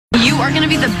are going to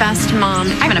be the best mom.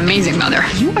 I'm an amazing mother.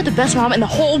 You are the best mom in the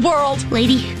whole world.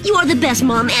 Lady, you are the best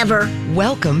mom ever.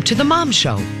 Welcome to The Mom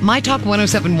Show, My Talk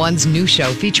 1071's new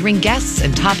show featuring guests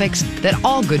and topics that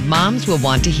all good moms will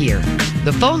want to hear.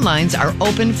 The phone lines are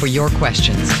open for your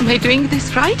questions. Am I doing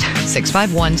this right?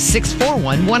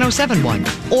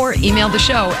 651-641-1071. Or email the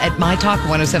show at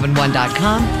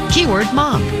mytalk1071.com, keyword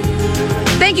mom.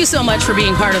 Thank you so much for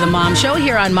being part of the Mom Show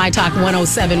here on My Talk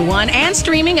 1071 and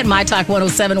streaming at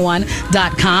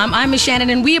mytalk1071.com. I'm Miss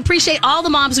Shannan, and we appreciate all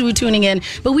the moms who are tuning in,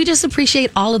 but we just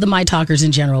appreciate all of the My Talkers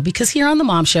in general, because here on the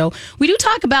Mom Show, we do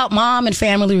talk about mom and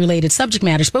family-related subject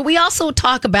matters, but we also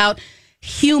talk about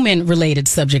human-related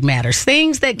subject matters,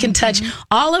 things that can touch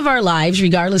all of our lives,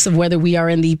 regardless of whether we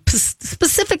are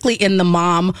specifically in the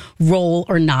mom role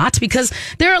or not, because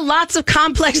there are lots of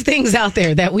complex things out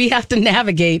there that we have to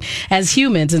navigate as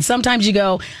humans. And sometimes you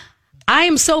go, I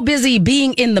am so busy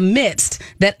being in the midst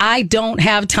that I don't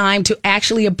have time to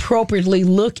actually appropriately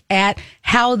look at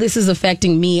how this is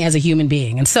affecting me as a human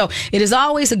being. And so it is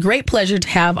always a great pleasure to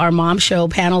have our Mom Show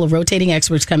panel of rotating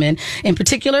experts come in. In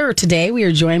particular, today we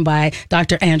are joined by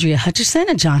Dr. Andrea Hutchison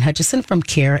and John Hutchison from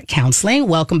Care Counseling.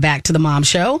 Welcome back to the Mom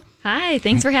Show. Hi,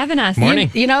 thanks for having us.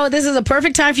 Morning. You know, this is a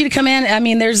perfect time for you to come in. I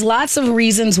mean, there's lots of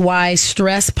reasons why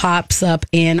stress pops up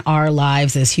in our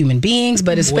lives as human beings,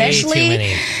 but especially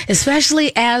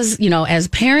as, you know, as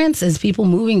parents, as people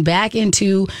moving back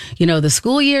into, you know, the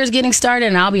school year is getting started.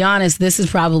 And I'll be honest, this is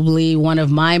probably one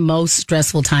of my most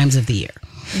stressful times of the year.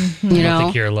 Mm-hmm. I don't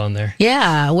think you're alone there.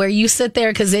 Yeah, where you sit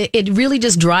there, because it really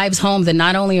just drives home that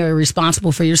not only are you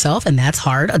responsible for yourself, and that's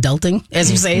hard, adulting, as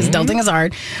you say, adulting is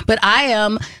hard, but I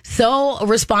am so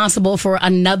responsible for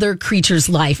another creature's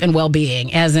life and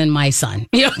well-being, as in my son,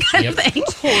 you know, kind of thing.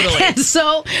 Totally.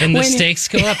 And the stakes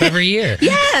go up every year.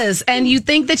 Yes, and you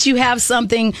think that you have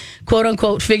something, quote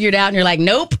unquote, figured out, and you're like,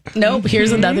 nope,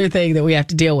 here's another thing that we have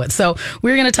to deal with. So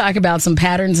we're going to talk about some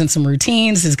patterns and some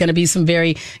routines. There's going to be some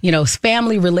very, you know,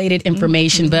 family-related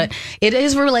information, but it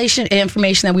is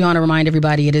information that we want to remind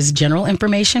everybody. It is general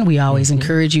information. We always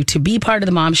encourage you to be part of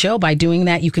the Mom Show by doing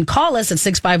that. You can call us at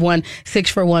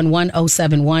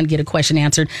 651-641-1071, get a question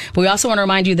answered. But we also want to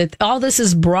remind you that all this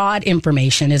is broad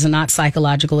information, is not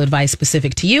psychological advice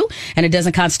specific to you, and it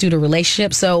doesn't constitute a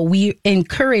relationship. So we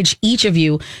encourage each of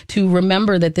you to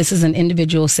remember that this is an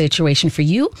individual situation for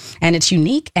you, and it's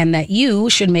unique, and that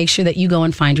you should make sure that you go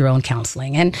and find your own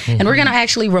counseling. And we're going to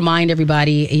actually remind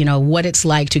everybody, you know, what it's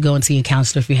like to go and see a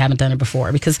counselor if you haven't done it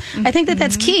before, because I think that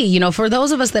that's key. You know, for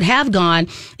those of us that have gone,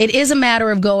 it is a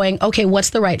matter of going, okay, what's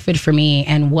the right fit for me,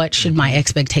 and what should my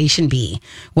expectation be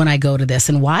when I go to this,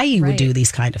 and why you would do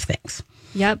these kind of things.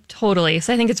 Yep, totally.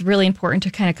 So I think it's really important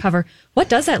to kind of cover, what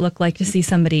does that look like to see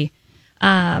somebody?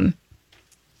 Yeah.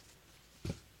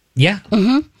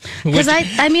 Because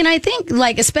I think,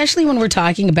 like, especially when we're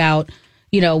talking about,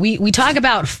 you know, we talk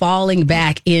about falling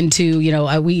back into, you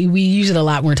know, we use it a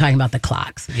lot when we're talking about the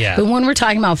clocks. Yeah. But when we're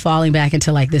talking about falling back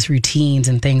into like this routines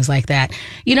and things like that,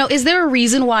 you know, is there a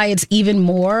reason why it's even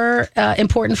more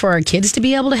important for our kids to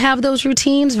be able to have those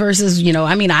routines versus, you know,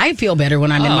 I mean, I feel better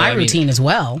when I'm in my routine as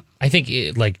well. I think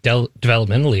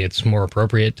developmentally, it's more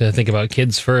appropriate to think about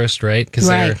kids first, right? Because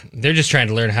they're just trying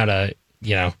to learn how to,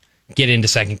 you know, get into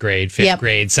second grade, fifth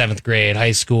grade, seventh grade,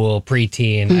 high school,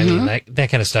 preteen. I mean, that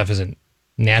kind of stuff isn't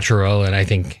natural, and I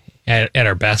think at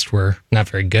our best we're not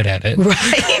very good at it.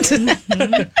 Right.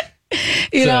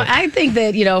 You know, I think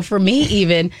that, you know, for me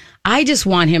even, I just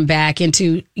want him back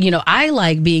into, you know, I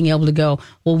like being able to go,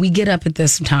 well, we get up at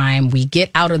this time, we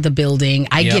get out of the building,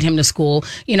 I get him to school.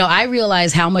 You know, I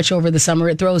realize how much over the summer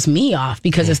it throws me off,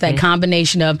 because it's that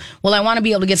combination of, well, I want to be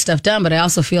able to get stuff done, but I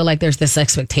also feel like there's this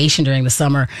expectation during the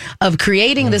summer of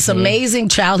creating this amazing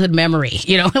childhood memory,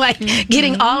 you know, like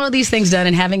getting all of these things done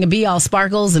and having it be all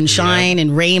sparkles and shine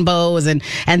and rainbows, and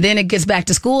then it gets back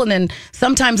to school. And then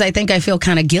sometimes I think I feel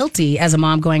kind of guilty as a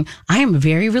mom going, I am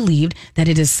very relieved that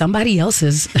it is somebody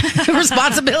else's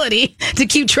responsibility to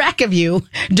keep track of you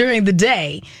during the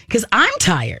day, because I'm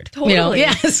tired. Totally. You know?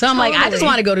 Yeah. So I'm like, I just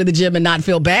want to go to the gym and not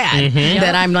feel bad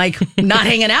that I'm like not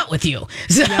hanging out with you.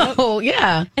 So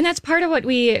yeah. And that's part of what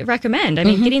we recommend. I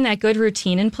mean, getting that good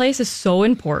routine in place is so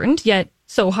important, yet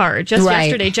so hard. Just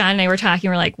yesterday, John and I were talking.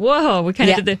 We're like, whoa, we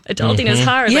kind of did the adulting is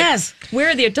hard. Yes. Like,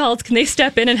 where are the adults? Can they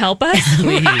step in and help us?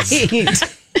 Please.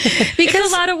 Because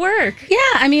it's a lot of work. Yeah,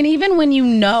 I mean, even when you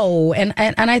know, and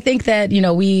I think that,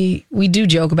 we do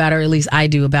joke about, or at least I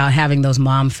do, about having those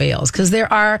mom fails, because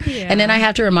there are, and then I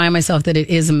have to remind myself that it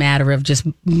is a matter of just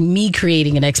me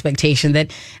creating an expectation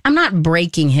that I'm not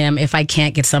breaking him if I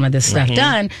can't get some of this stuff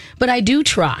done, but I do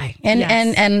try.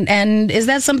 And is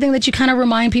that something that you kind of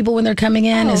remind people when they're coming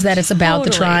in? Is that it's about the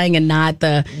trying and not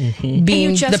the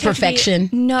being the perfection?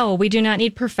 No, we do not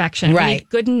need perfection. Right. We need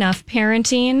good enough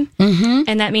parenting.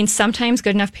 And that means sometimes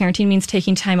good enough parenting means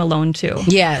taking time alone too.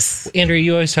 Yes. Andrew,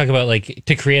 you always talk about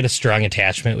to create a strong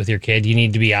attachment with your kid, you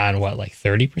need to be on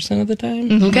 30% of the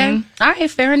time? Okay. All right,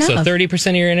 fair enough. So 30%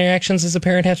 of your interactions as a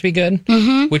parent have to be good?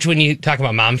 Which, when you talk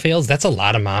about mom fails, that's a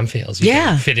lot of mom fails you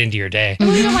can fit into your day.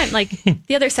 Well, you know what?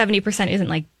 The other 70%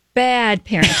 isn't bad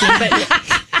parenting,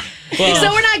 but... Well,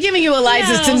 so we're not giving you a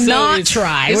license to not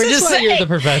try. We're just saying you're the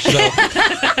professional.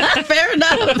 Fair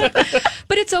enough.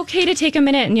 But it's okay to take a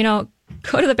minute and,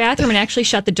 go to the bathroom and actually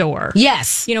shut the door.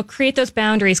 Yes. Create those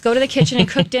boundaries. Go to the kitchen and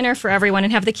cook dinner for everyone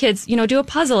and have the kids, do a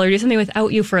puzzle or do something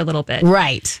without you for a little bit.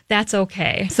 Right. That's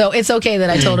okay. So it's okay that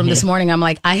I told him this morning, I'm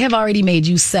like, I have already made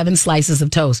you 7 slices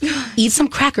of toast. Eat some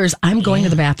crackers. I'm going to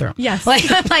the bathroom. Yes.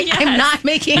 I'm not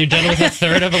making... You're done with a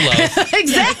third of a loaf.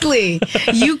 Exactly.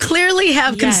 You clearly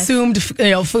have consumed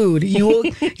food.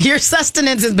 Your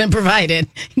sustenance has been provided.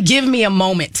 Give me a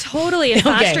moment. Totally. And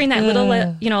fostering that little,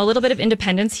 a little bit of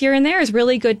independence here and there is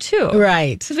really good too.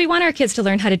 Right. Because we want our kids to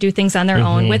learn how to do things on their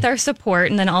own with our support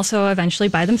and then also eventually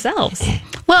by themselves.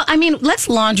 Well, I mean, let's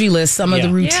laundry list some of the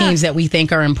routines that we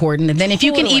think are important. And then if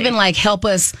you can even help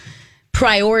us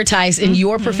prioritize in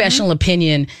your professional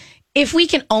opinion, if we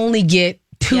can only get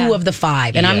 2 of the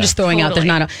 5, and I'm just throwing out, there's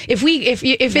not if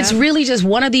it's really just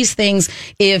one of these things,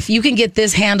 if you can get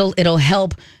this handled, it'll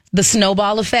help the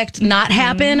snowball effect not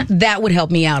happen. That would help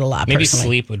me out a lot. Maybe personally.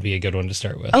 Sleep would be a good one to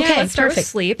start with. Okay, let's start with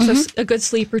sleep. So a good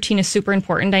sleep routine is super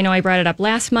important. I know I brought it up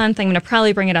last month. I'm going to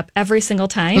probably bring it up every single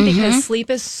time because sleep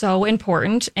is so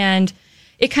important, and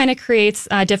it kind of creates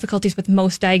difficulties with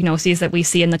most diagnoses that we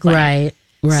see in the clinic. Right.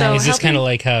 Right. So is this kind of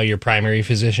like how your primary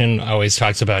physician always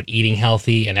talks about eating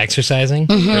healthy and exercising?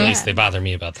 Or at least they bother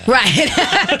me about that.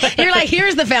 Right. You're like,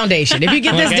 here's the foundation. If you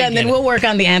get this done, then we'll work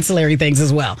on the ancillary things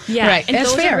as well. Yeah. Right. And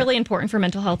that's those fair. are really important for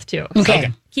mental health too. Okay.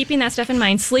 So keeping that stuff in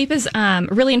mind. Sleep is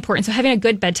really important. So having a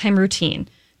good bedtime routine.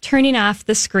 Turning off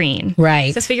the screen.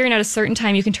 Right. So figuring out a certain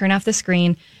time you can turn off the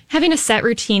screen. Having a set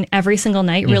routine every single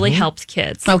night really helps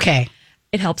kids. Okay.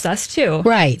 It helps us too.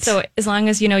 Right. So as long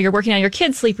as you're working on your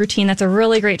kids' sleep routine, that's a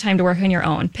really great time to work on your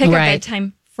own. Pick a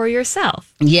bedtime for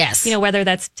yourself. Yes. Whether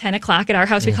that's 10 o'clock at our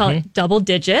house, we call it double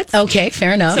digits. Okay,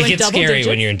 fair enough. It gets scary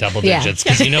when you're in double digits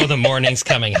because the morning's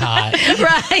coming hot.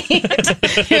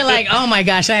 Right. You're like, oh my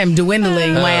gosh, I am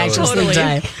dwindling my actual sleep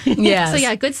time. Yeah.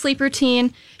 So good sleep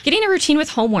routine. Getting a routine with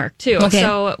homework too. Okay.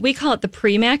 So we call it the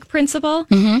pre-MAC principle.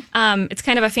 It's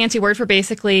kind of a fancy word for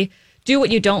basically do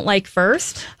what you don't like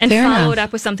first and follow it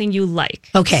up with something you like.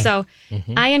 Okay. So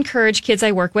I encourage kids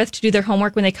I work with to do their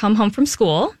homework when they come home from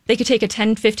school. They could take a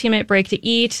 10, 15-minute break to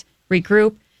eat,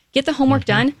 regroup, get the homework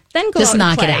done, then go just out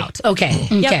knock and play. it out. Okay.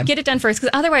 Yep, get it done first.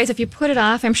 Because otherwise, if you put it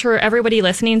off, I'm sure everybody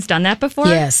listening's done that before.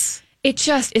 Yes. It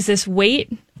just is this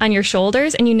weight on your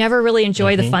shoulders, and you never really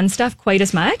enjoy the fun stuff quite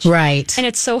as much. Right. And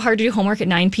it's so hard to do homework at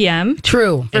 9 p.m.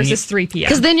 True. versus 3 p.m.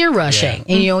 Because then you're rushing,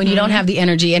 and and you don't have the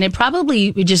energy, and it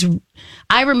probably just.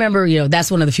 I remember, that's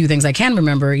one of the few things I can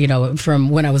remember, from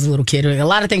when I was a little kid. A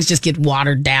lot of things just get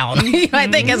watered down, I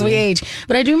think, as we age.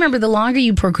 But I do remember the longer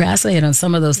you procrastinate on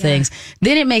some of those things,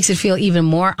 then it makes it feel even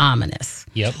more ominous.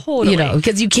 Yep. Totally.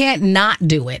 Because you can't not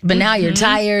do it. But now you're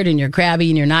tired and you're crabby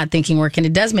and you're not thinking work, and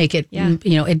it does make it,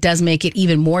 it does make it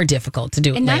even more difficult to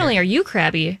do it. And not only are you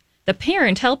crabby, the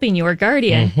parent helping you or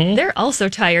guardian, they're also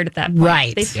tired at that point.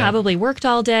 Right. They've probably worked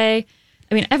all day.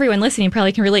 I mean, everyone listening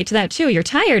probably can relate to that too. You're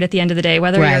tired at the end of the day,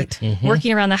 whether you're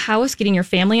working around the house, getting your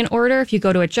family in order, if you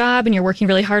go to a job and you're working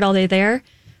really hard all day there.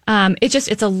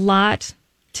 It's a lot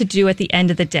to do at the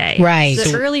end of the day. Right. So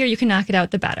the earlier you can knock it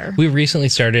out, the better. We recently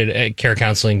started care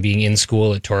counseling being in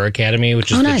school at Torah Academy,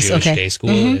 which is the Jewish day school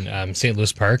in St.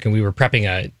 Louis Park. And we were prepping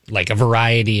a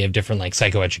variety of different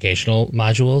psychoeducational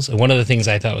modules. And one of the things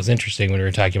I thought was interesting when we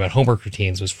were talking about homework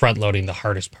routines was front loading the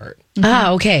hardest part.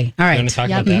 Ah, okay. All right. You want to talk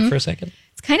about that for a second?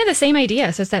 It's kind of the same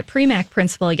idea. So it's that pre-MAC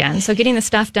principle again. So getting the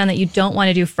stuff done that you don't want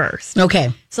to do first. Okay.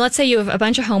 So let's say you have a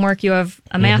bunch of homework. You have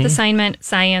a math assignment,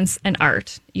 science, and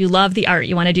art. You love the art.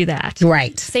 You want to do that.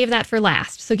 Right. Save that for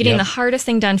last. So getting the hardest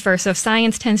thing done first. So if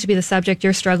science tends to be the subject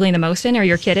you're struggling the most in or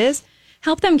your kid is,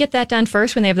 help them get that done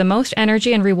first when they have the most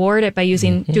energy and reward it by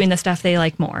doing the stuff they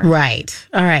like more. Right.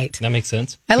 All right. That makes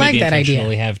sense. I like that idea.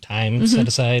 Intentionally have time set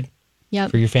aside.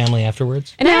 for your family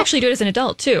afterwards. And I actually do it as an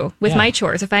adult, too, with my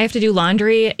chores. If I have to do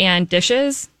laundry and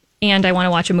dishes and I want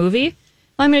to watch a movie,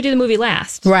 well, I'm going to do the movie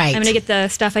last. Right. I'm going to get the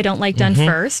stuff I don't like done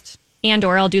first,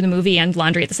 or I'll do the movie and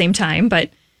laundry at the same time,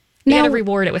 but you got to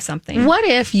reward it with something. What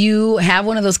if you have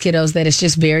one of those kiddos that is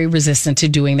just very resistant to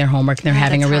doing their homework and they're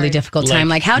having a really difficult time?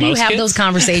 Like, how do you have those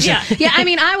conversations? I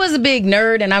mean, I was a big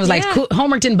nerd and I was like,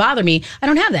 homework didn't bother me. I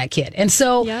don't have that kid. And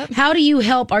so how do you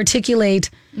help articulate,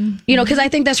 you know, because I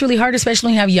think that's really hard, especially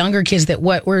when you have younger kids, that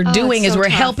what we're doing is we're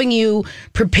helping you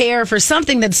prepare for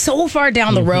something that's so far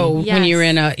down the road when you're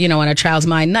in a, you know, in a child's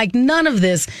mind. Like, none of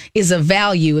this is of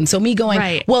value. And so me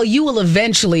going, well, you will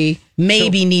eventually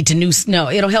maybe need to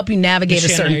it'll help you navigate a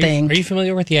certain thing. Are you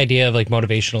familiar with the idea of like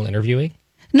motivational interviewing?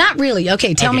 Not really.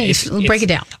 Okay, tell me, break it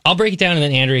down. I'll break it down and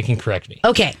then Andrea can correct me.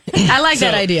 Okay, I like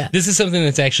that idea. This is something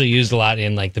that's actually used a lot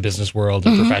in like the business world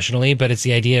and professionally, but it's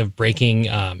the idea of breaking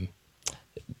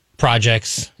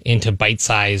projects into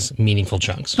bite-sized, meaningful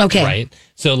chunks. Okay. Right?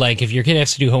 So, like, if your kid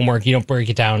has to do homework, you don't break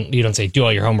it down. You don't say, do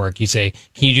all your homework. You say,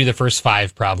 can you do the first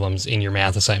 5 problems in your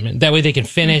math assignment? That way they can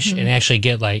finish and actually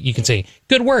get, like, you can say,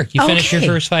 good work. You finished your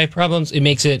first 5 problems. It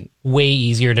makes it way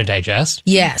easier to digest.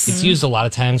 Yes. It's used a lot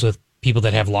of times with people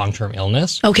that have long-term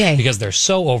illness. Okay. Because they're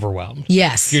so overwhelmed.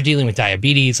 Yes. If you're dealing with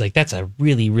diabetes, like, that's a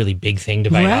really, really big thing to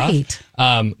bite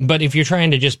off. But if you're trying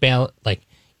to just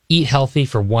eat healthy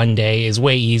for one day is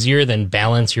way easier than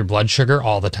balance your blood sugar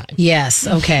all the time. Yes.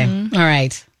 Okay. All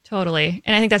right. Totally.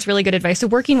 And I think that's really good advice. So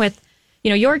working with,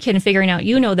 you know, your kid and figuring out,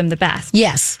 you know them the best.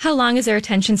 Yes. How long is their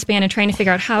attention span, and trying to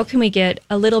figure out how can we get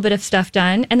a little bit of stuff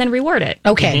done and then reward it.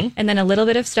 Okay. And then a little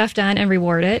bit of stuff done and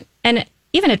reward it. And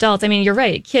even adults, I mean, you're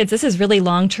right. Kids, this is really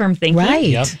long-term thinking. Right.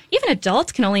 Yep. Even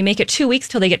adults can only make it 2 weeks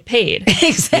till they get paid.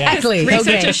 Exactly.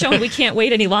 Research has shown we can't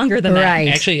wait any longer than that. Right.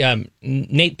 Actually,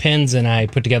 Nate Pins and I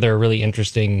put together a really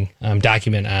interesting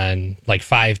document on like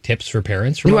 5 tips for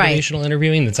parents for motivational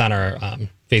interviewing. That's on our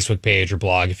Facebook page or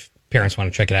blog if parents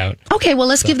want to check it out. Okay, well,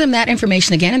 let's give them that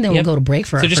information again, and then we'll go to break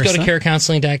for our So just first go to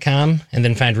carecounseling.com and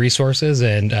then find resources,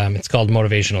 and it's called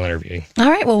motivational interviewing. All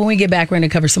right, well, when we get back, we're going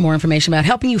to cover some more information about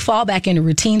helping you fall back into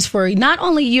routines for not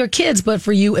only your kids, but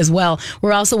for you as well.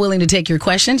 We're also willing to take your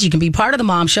questions. You can be part of the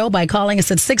Mom Show by calling us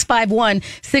at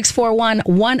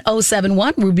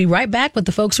 651-641-1071. We'll be right back with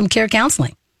the folks from Care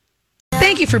Counseling.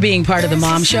 Thank you for being part of the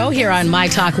Mom Show here on My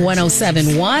Talk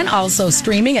 1071, also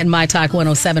streaming at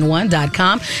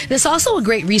mytalk1071.com. There's also a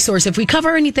great resource if we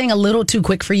cover anything a little too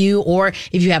quick for you, or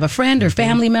if you have a friend or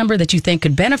family member that you think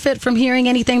could benefit from hearing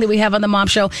anything that we have on the Mom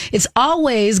Show. It's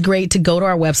always great to go to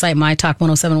our website,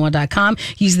 mytalk1071.com,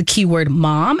 use the keyword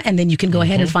mom, and then you can go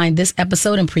ahead and find this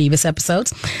episode and previous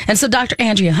episodes. And so Dr.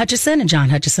 Andrea Hutchison and John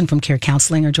Hutchison from Care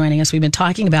Counseling are joining us. We've been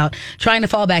talking about trying to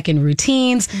fall back in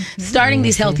routines, starting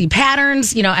these healthy patterns.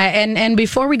 You know, and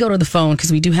before we go to the phone,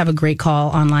 because we do have a great call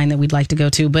online that we'd like to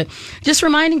go to, but just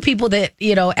reminding people that,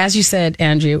 you know, as you said,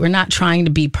 Andrea, we're not trying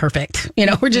to be perfect. You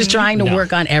know, we're just trying to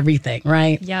work on everything,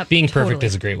 right? Yep. Being perfect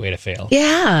is a great way to fail.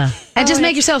 Yeah. And just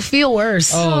make yourself feel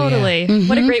worse. Totally.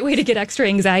 What a great way to get extra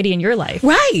anxiety in your life.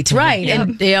 Right.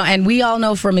 And you know, and we all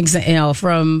know from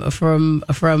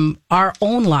our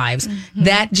own lives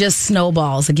that just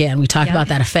snowballs again. We talk about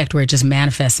that effect where it just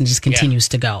manifests and just continues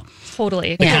to go.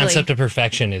 Totally. The concept of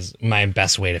perfection is my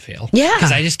best way to fail. Yeah.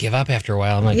 Because I just give up after a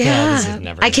while. I'm like, this is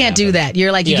never I can't do that.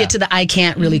 You're like, you get to the I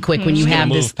can't really quick when you have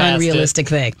this unrealistic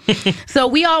thing. So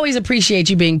we always appreciate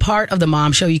you being part of the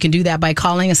Mom Show. You can do that by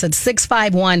calling us at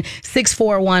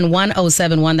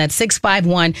 651-641-1071. That's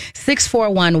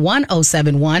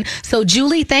 651-641-1071. So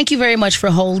Julie, thank you very much for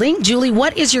holding. Julie,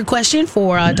 what is your question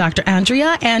for Dr.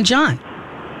 Andrea and John?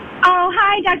 Oh,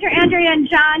 hi, Dr. Andrea and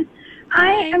John.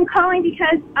 I am calling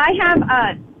because I have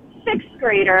a 7th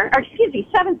grader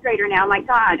now. My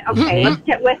God. Okay, let's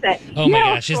get with it. Oh, my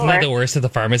gosh. Isn't that the worst at the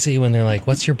pharmacy when they're like,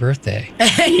 what's your birthday?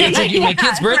 It's like, my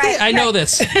kid's birthday? I know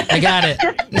this. I got it.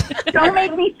 Don't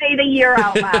make me say the year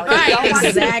out loud.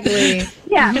 Exactly.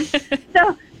 Yeah.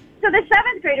 So the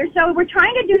 7th grader, so we're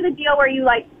trying to do the deal where you,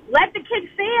 like, let the kid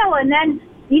fail and then,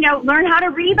 you know, learn how to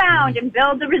rebound and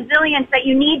build the resilience that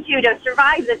you need to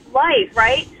survive this life,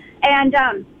 right? And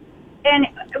I'm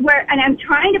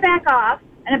trying to back off,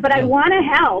 but I want to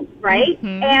help, right?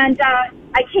 And I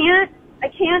can't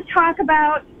talk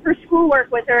about her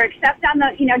schoolwork with her except on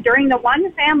the, you know, during the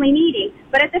one family meeting.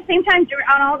 But at the same time,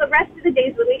 on all the rest of the days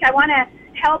of the week, I want to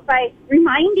help by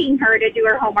reminding her to do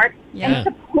her homework and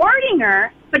supporting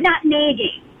her, but not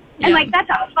nagging. And like, that's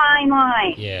a fine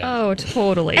line. Yeah. Oh,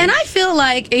 totally. And I feel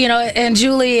like, you know, and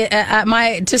Julie,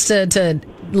 just to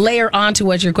layer onto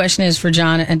what your question is for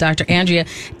John and Dr. Andrea,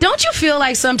 don't you feel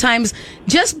like sometimes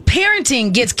just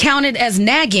parenting gets counted as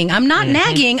nagging? I'm not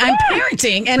nagging, I'm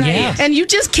parenting, and you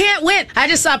just can't win. I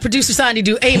just saw producer Sandy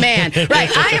do amen. Right.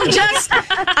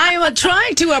 I am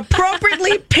trying to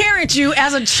appropriately parent you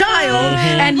as a child,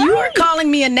 and you are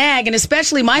calling me a nag, and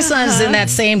especially my son's in that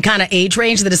same kind of age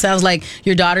range that it sounds like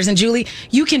your daughters and Julie.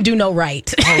 You can do no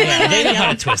right. Oh, yeah. They know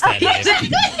how to twist that knife.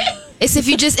 It's if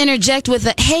you just interject with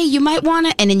a, hey, you might want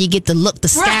to, and then you get the look, the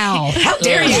scowl. Right. How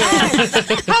dare you?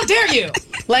 How dare you?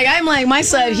 Like, I'm like, my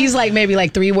son, he's like maybe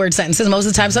like 3-word sentences most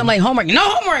of the time. So I'm like, homework. No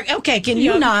homework. Okay, can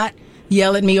you not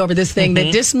yell at me over this thing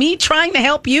that just me trying to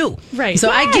help you? Right. So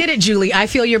I get it, Julie. I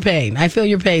feel your pain.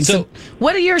 So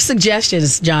what are your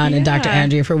suggestions, John and Dr.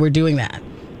 Andrea, for we're doing that?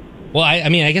 Well, I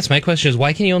mean, I guess my question is,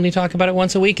 why can you only talk about it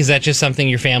once a week? Is that just something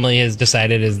your family has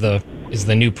decided is the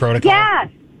new protocol? Yes.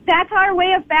 That's our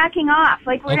way of backing off.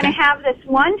 Like, we're going to have this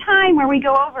one time where we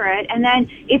go over it, and then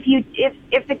if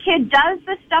the kid does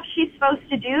the stuff she's supposed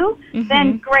to do,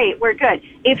 then great, we're good.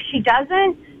 If she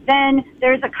doesn't, then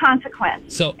there's a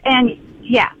consequence.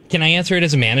 Can I answer it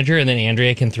as a manager, and then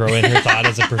Andrea can throw in her thought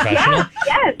as a professional?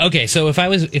 Yes. Okay, so if I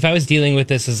was dealing with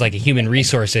this as like a human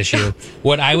resource issue,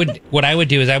 what I would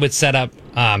do is I would set up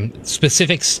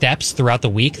specific steps throughout the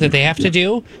week that they have to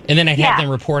do, and then I'd have them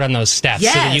report on those steps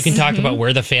so that you can talk about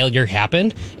where the failure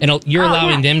happened, and you're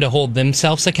allowing them to hold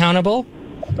themselves accountable.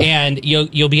 And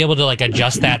you'll be able to like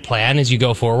adjust that plan as you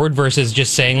go forward versus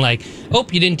just saying like, oh,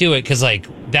 you didn't do it, because like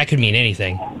that could mean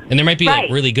anything, and there might be like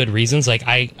really good reasons, like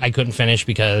I couldn't finish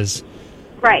because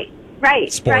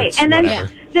sports, and then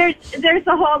whatever. there's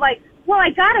the whole like, well, I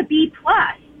got a B+,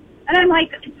 and I'm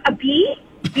like, a B+.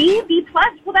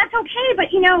 Well, that's okay, but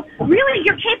really,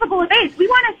 you're capable of A's. We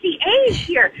want to see A's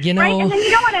here, right? And then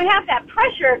you don't want to have that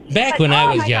pressure. Back when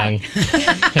I was young,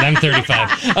 and I'm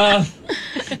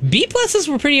 35, B+'s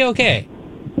were pretty okay.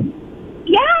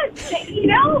 Yes,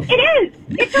 it is.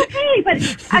 It's okay, but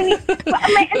I mean,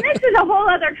 and this is a whole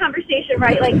other conversation,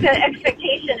 right? Like, the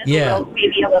expectation is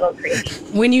maybe a little crazy.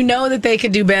 When you know that they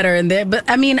could do better, but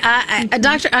I mean,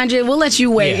 Dr. Andrea, we'll let you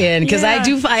weigh in, because I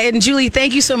do. And Julie,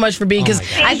 thank you so much for being, because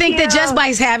I think that just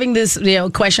by having this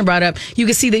question brought up, you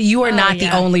can see that you are not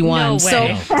the only one. No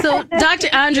way. So Dr.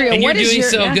 Andrea, and what is you're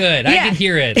doing so good. I can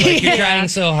hear it. Like, you're trying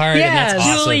so hard, and that's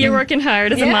awesome. Julie, you're working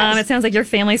hard as a mom. It sounds like your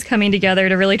family's coming together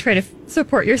to really try to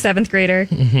support your 7th grader.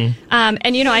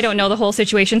 And I don't know the whole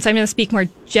situation, so I'm going to speak more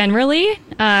generally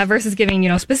versus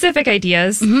giving specific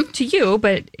ideas to you,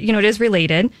 but it is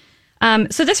related.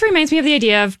 So this reminds me of the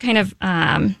idea of kind of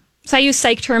so I use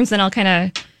psych terms, then I'll kind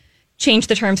of change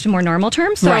the terms to more normal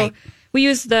terms. So we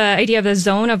use the idea of the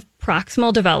zone of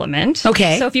proximal development.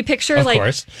 Okay. So if you picture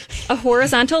a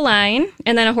horizontal line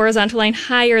and then a horizontal line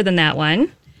higher than that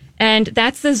one, and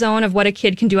that's the zone of what a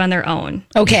kid can do on their own.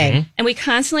 Okay. And we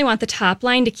constantly want the top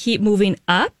line to keep moving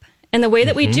up. And the way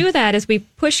that we do that is we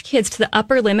push kids to the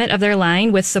upper limit of their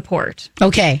line with support.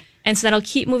 Okay. And so that'll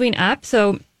keep moving up.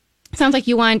 So it sounds like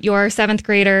you want your 7th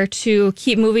grader to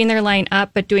keep moving their line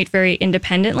up, but do it very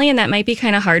independently. And that might be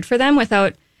kind of hard for them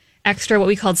without extra what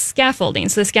we call scaffolding.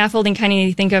 So the scaffolding kind of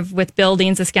you think of with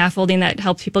buildings, the scaffolding that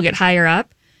helps people get higher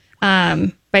up.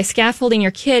 By scaffolding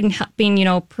your kid and helping,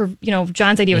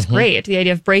 John's idea was great. The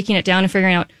idea of breaking it down and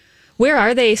figuring out where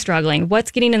are they struggling?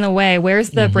 What's getting in the way?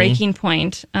 Where's the breaking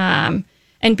point? And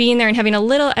being there and having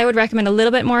I would recommend a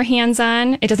little bit more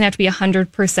hands-on. It doesn't have to be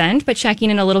 100%, but checking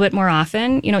in a little bit more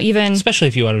often, even. Especially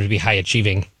if you want them to be high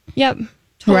achieving. Yep,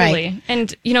 totally. Right.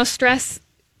 And, stress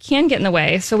can get in the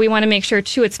way. So we want to make sure,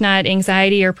 too, it's not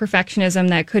anxiety or perfectionism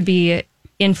that could be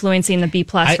influencing the B+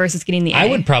 versus getting the A. I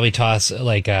would probably toss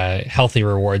like a healthy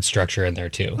reward structure in there,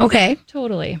 too. Okay.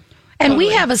 Totally. And we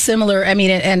have a similar,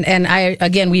 and I,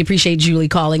 again, we appreciate Julie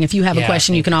calling. If you have a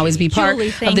question, you can always be part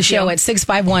of the show at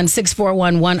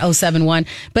 651-641-1071.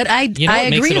 But I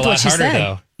agree with what she said.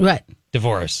 Though. What?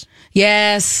 Divorce.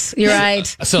 Yes, you're right.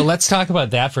 So let's talk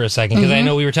about that for a second, because I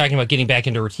know we were talking about getting back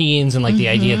into routines and like the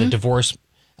idea that divorce,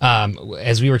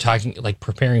 as we were talking, like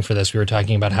preparing for this, we were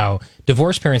talking about how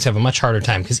divorced parents have a much harder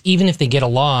time, because even if they get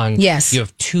along, you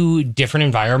have 2 different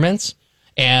environments.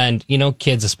 And,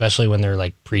 kids, especially when they're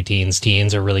like preteens,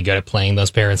 teens, are really good at playing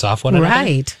those parents off one another.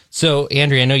 Right. So,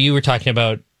 Andrea, I know you were talking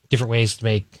about different ways to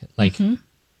make like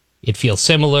it feel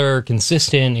similar,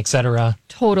 consistent, etc.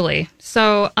 Totally.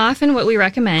 So often what we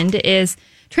recommend is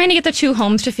trying to get the 2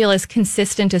 homes to feel as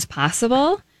consistent as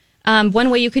possible.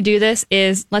 One way you could do this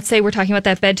is, let's say we're talking about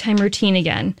that bedtime routine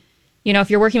again. If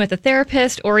you're working with a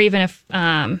therapist, or even if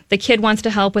the kid wants to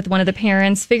help with one of the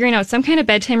parents, figuring out some kind of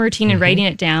bedtime routine and writing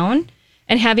it down.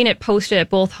 And having it posted at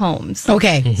both homes.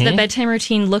 Okay. So the bedtime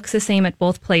routine looks the same at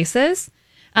both places.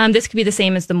 This could be the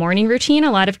same as the morning routine.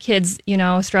 A lot of kids,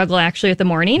 struggle actually with the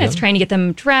morning. It's trying to get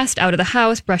them dressed, out of the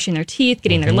house, brushing their teeth,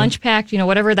 getting their lunch packed,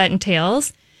 whatever that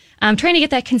entails. Trying to get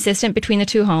that consistent between the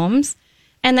two homes.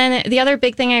 And then the other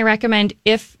big thing I recommend,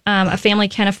 if a family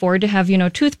can afford to have,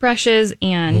 toothbrushes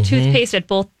and toothpaste at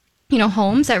both,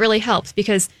 homes, that really helps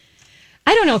because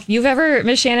I don't know if you've ever,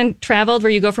 Miss Shannan, traveled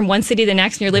where you go from one city to the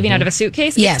next and you're living out of a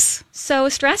suitcase. Yes. It's so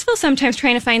stressful sometimes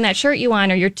trying to find that shirt you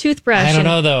want or your toothbrush. I don't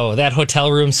know, though. That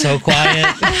hotel room's so quiet.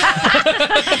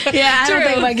 Yeah, I don't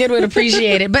think my kid would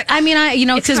appreciate it. But I mean,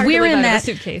 because we're in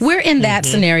that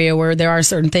scenario where there are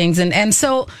certain things. And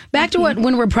so back to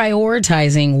when we're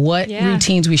prioritizing what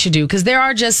routines we should do, because there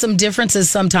are just some differences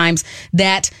sometimes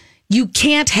that you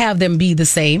can't have them be the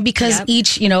same because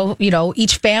each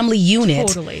family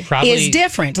unit is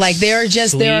different. Like they're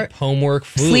just homework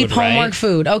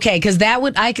food. Okay, because that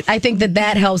would I think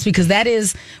that helps because that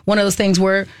is one of those things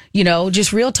where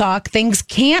just real talk, things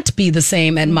can't be the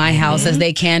same at my house as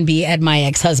they can be at my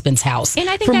ex-husband's house. And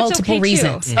I think for that's multiple okay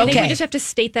reasons. Too. I think we just have to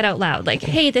state that out loud. Like,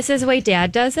 hey, this is the way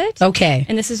Dad does it. Okay,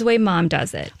 and this is the way Mom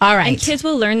does it. All right, and kids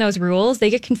will learn those rules. They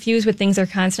get confused when things are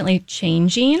constantly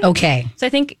changing. Okay, so I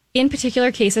think in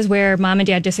particular cases where Mom and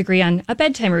Dad disagree on a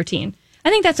bedtime routine, I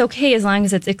think that's okay as long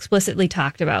as it's explicitly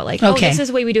talked about. Like, this is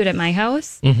the way we do it at my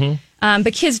house.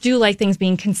 But kids do like things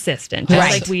being consistent,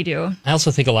 just like we do. I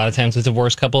also think a lot of times with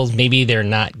divorced couples, maybe they're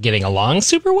not getting along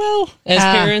super well as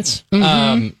parents.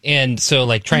 And so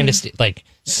like trying to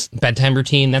bedtime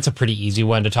routine, that's a pretty easy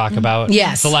one to talk about.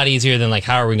 Yes. It's a lot easier than like,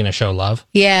 how are we going to show love?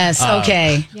 Yes.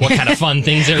 Okay. What kind of fun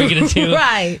things are we going to do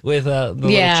with the little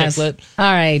chiclet?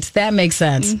 All right. That makes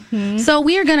sense. So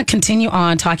we are going to continue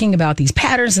on talking about these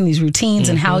patterns and these routines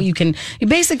and how you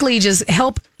basically just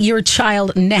help your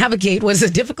child navigate what is a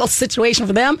difficult situation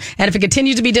for them. And if it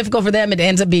continues to be difficult for them, it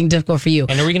ends up being difficult for you.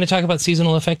 And are we going to talk about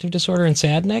seasonal affective disorder and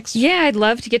SAD next? Yeah, I'd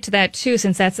love to get to that too,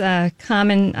 since that's a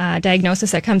common diagnosis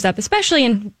that comes up, especially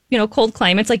in cold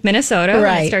climates like Minnesota,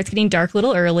 when it starts getting dark a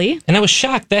little early. And I was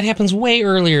shocked. That happens way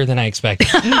earlier than I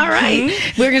expected. All right.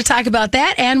 We're going to talk about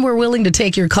that, and we're willing to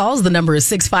take your calls. The number is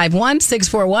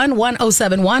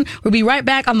 651-641-1071. We'll be right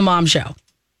back on The Mom Show.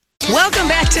 Welcome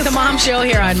back to The Mom Show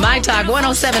here on My Talk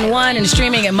 1071 and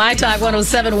streaming at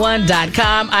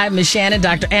mytalk1071.com. I'm Miss Shannan.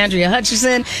 Dr. Andrea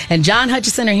Hutchison and John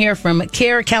Hutchison are here from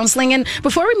Care Counseling. And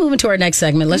before we move into our next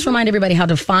segment, let's remind everybody how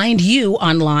to find you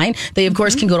online. They, of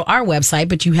course, can go to our website,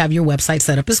 but you have your website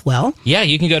set up as well. Yeah,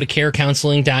 you can go to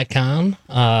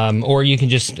carecounseling.com or you can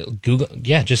just Google,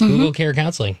 Google Care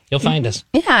Counseling. You'll find us.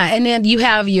 Yeah, and then you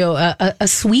have a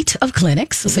suite of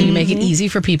clinics, so you make it easy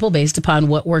for people based upon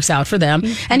what works out for them.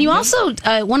 And you also,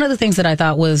 one of the things that I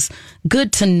thought was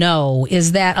good to know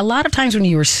is that a lot of times when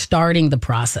you were starting the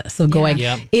process of going,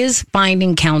 is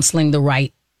finding counseling the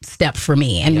right step for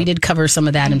me? And we did cover some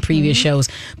of that in previous shows.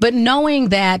 But knowing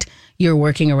that you're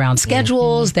working around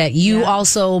schedules, that you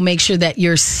also make sure that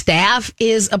your staff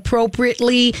is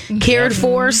appropriately cared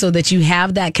for so that you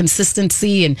have that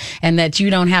consistency and that you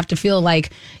don't have to feel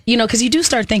like, because you do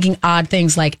start thinking odd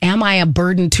things like, am I a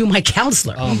burden to my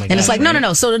counselor? Oh my and it's like,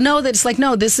 no. So to know that it's like,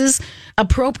 no, this is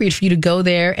appropriate for you to go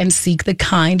there and seek the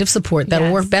kind of support that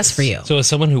will work best for you. So as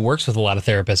someone who works with a lot of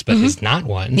therapists, but is not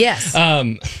one,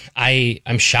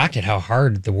 I'm shocked at how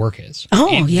hard the work is.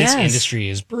 This industry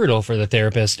is brutal for the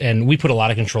therapist, and we put a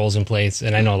lot of controls in place,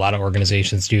 and I know a lot of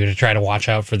organizations do, to try to watch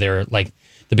out for their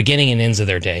the beginning and ends of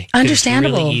their day.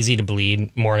 Understandable. It's really easy to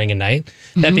bleed morning and night.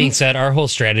 That being said, our whole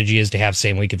strategy is to have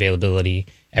same week availability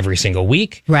every single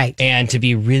week, and to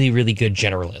be really, really good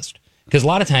generalist. Because a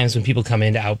lot of times when people come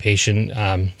into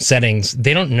outpatient settings,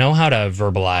 they don't know how to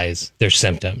verbalize their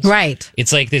symptoms. Right.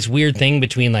 It's like this weird thing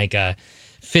between like a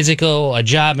physical, a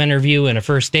job interview, and a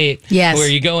first date. Yes. Where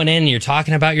you're going in and you're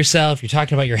talking about yourself, you're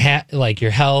talking about your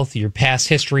your health, your past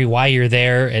history, why you're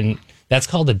there, and that's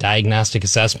called a diagnostic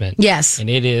assessment. Yes. And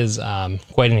it is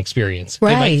quite an experience.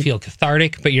 Right. It might feel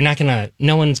cathartic, but you're not gonna.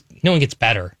 No one gets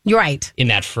better. You're right. In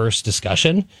that first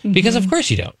discussion, because of course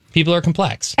you don't. People are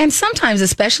complex. And sometimes,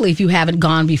 especially if you haven't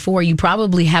gone before, you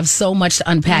probably have so much to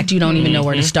unpack, you don't even know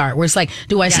where to start. Where it's like,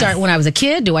 do I start when I was a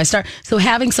kid? Do I start? So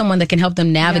having someone that can help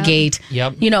them navigate,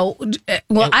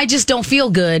 I just don't feel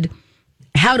good.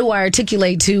 How do I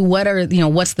articulate to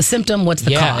what's the symptom? What's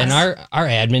the cause? And our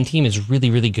admin team is really,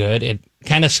 really good at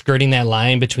kind of skirting that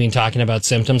line between talking about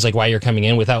symptoms, like why you're coming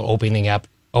in, without opening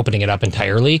it up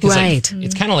entirely. Right.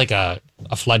 It's kind of like a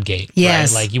floodgate.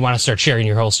 Yes. Right? Like you want to start sharing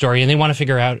your whole story, and they want to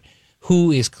figure out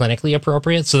who is clinically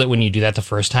appropriate so that when you do that the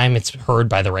first time, it's heard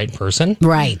by the right person.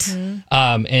 Right.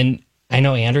 And I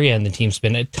know Andrea and the team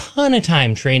spend a ton of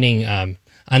time training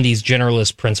on these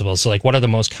generalist principles. So, like, what are the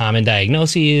most common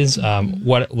diagnoses?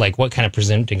 What kind of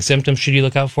presenting symptoms should you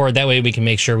look out for? That way we can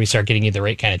make sure we start getting you the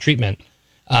right kind of treatment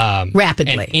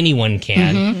rapidly. And anyone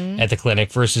can at the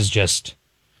clinic versus just...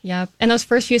 Yep. And those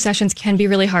first few sessions can be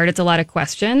really hard. It's a lot of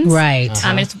questions. Right.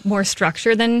 It's more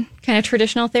structured than kind of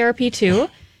traditional therapy, too.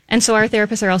 And so our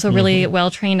therapists are also really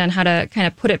well trained on how to kind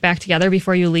of put it back together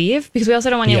before you leave, because we also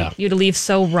don't want you to leave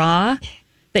so raw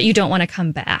that you don't want to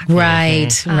come back.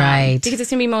 Right, right. Because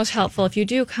it's going to be most helpful if you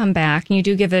do come back and you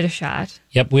do give it a shot.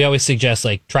 Yep. We always suggest,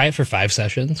 like, try it for 5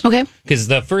 sessions. Okay. Because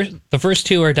the first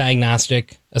 2 are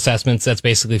diagnostic assessments. That's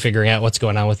basically figuring out what's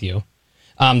going on with you.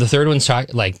 The third one's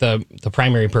the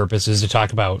primary purpose is to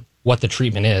talk about what the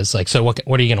treatment is. Like, so what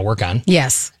are you going to work on?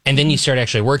 Yes. And then you start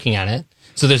actually working on it.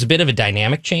 So there's a bit of a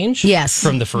dynamic change. Yes.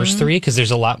 From the first 3, because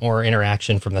there's a lot more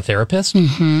interaction from the therapist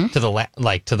to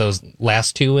to those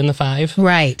last 2 in the 5.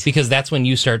 Right. Because that's when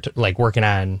you start working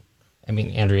on. I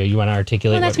mean, Andrea, you want to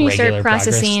articulate that's what when you regular start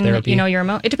processing, therapy?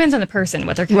 your it depends on the person,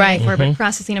 what they're coming for, but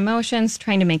processing emotions,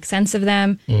 trying to make sense of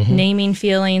them, naming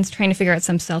feelings, trying to figure out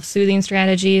some self-soothing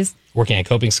strategies. Working on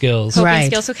coping skills. So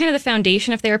kind of the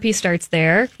foundation of therapy starts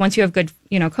there. Once you have good,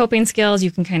 coping skills,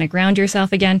 you can kind of ground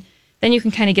yourself again. Then you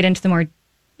can kind of get into the more,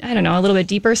 a little bit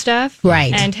deeper stuff.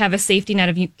 Right. And have a safety net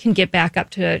of you can get back up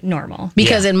to normal.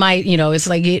 Because it might, it's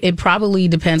like, it probably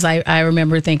depends. I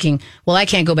remember thinking, well, I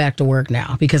can't go back to work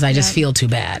now because I just feel too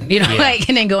bad,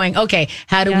 and then going, okay,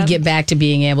 how do we get back to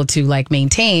being able to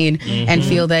maintain and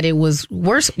feel that it was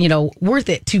worth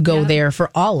it to go there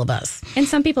for all of us. And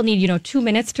some people need, 2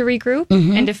 minutes to regroup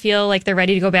and to feel like they're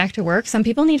ready to go back to work. Some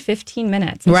people need 15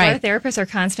 minutes. And so our therapists are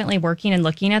constantly working and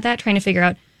looking at that, trying to figure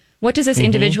out, what does this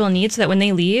individual need so that when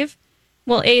they leave,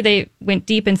 well, they went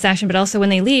deep in session, but also when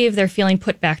they leave, they're feeling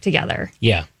put back together.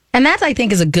 Yeah. And that, I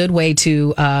think, is a good way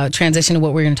to transition to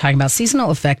what we're going to talk about,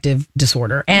 seasonal affective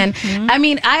disorder. And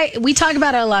we talk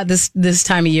about it a lot this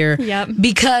time of year. Yep.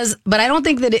 But I don't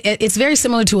think that it's very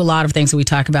similar to a lot of things that we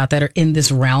talk about that are in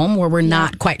this realm where we're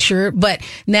not quite sure. But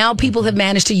now people have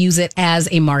managed to use it as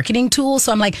a marketing tool.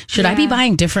 So I'm like, should I be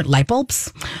buying different light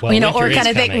bulbs? Well, or kind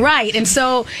of thing. Right. And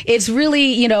so it's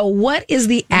really, what is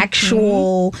the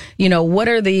actual,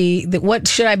 what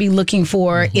should I be looking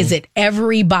for? Is it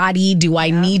everybody? Do I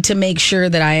need to make sure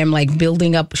that I am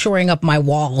shoring up my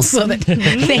walls so that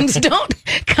things don't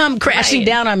come crashing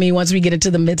down on me once we get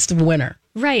into the midst of winter.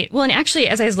 Right. Well, and actually,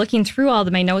 as I was looking through all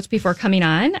of my notes before coming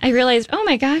on, I realized, oh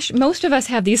my gosh, most of us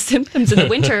have these symptoms in the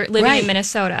winter living in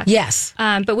Minnesota. Yes.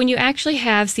 But when you actually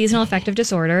have seasonal affective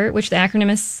disorder, which the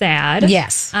acronym is SAD.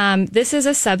 Yes. This is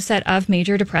a subset of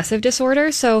major depressive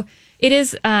disorder. So it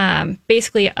is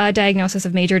basically a diagnosis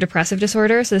of major depressive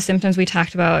disorder. So the symptoms we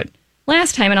talked about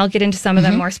last time, and I'll get into some of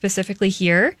them more specifically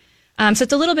here. So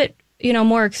it's a little bit,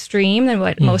 more extreme than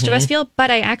what most of us feel,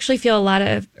 but I actually feel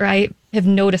I have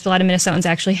noticed a lot of Minnesotans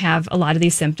actually have a lot of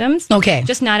these symptoms. Okay.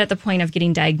 Just not at the point of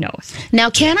getting diagnosed. Now,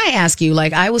 can I ask you,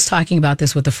 I was talking about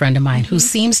this with a friend of mine who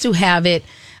seems to have it,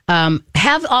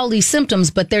 have all these symptoms,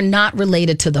 but they're not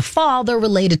related to the fall, they're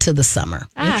related to the summer.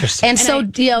 Interesting. And so,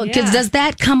 does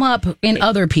that come up in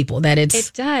other people that it's...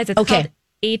 It does. It's called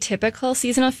atypical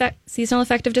seasonal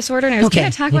affective disorder, and I was going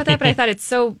to talk about that, but I thought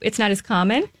it's not as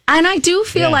common. And I do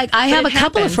feel like I have a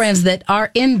couple of friends that are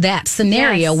in that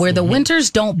scenario where the winters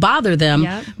don't bother them,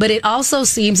 but it also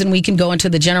seems, and we can go into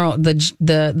the general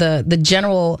the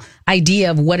general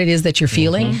idea of what it is that you're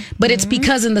feeling, but it's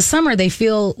because in the summer they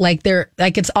feel like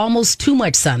it's almost too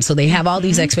much sun, so they have all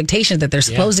these expectations that they're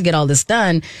supposed to get all this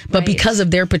done, but because of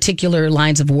their particular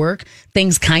lines of work,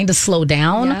 things kind of slow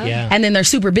down, and then they're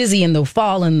super busy in the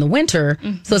fall and the winter,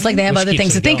 so it's like they have other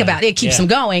things to think about. It keeps them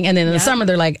going, and then in the summer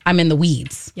they're like, I'm in the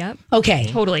weeds. Yep. Okay.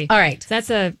 Totally. All right. So that's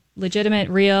a legitimate,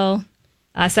 real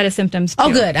set of symptoms, too.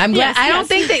 Oh, good. I'm glad. I don't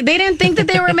think they didn't think that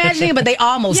they were imagining it, but they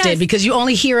almost did, because you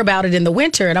only hear about it in the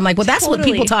winter. And I'm like, well, that's what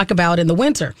people talk about in the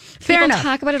winter. Fair enough.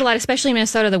 People talk about it a lot, especially in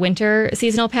Minnesota, the winter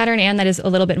seasonal pattern, and that is a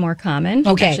little bit more common.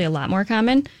 Okay. Actually, a lot more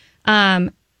common.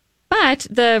 But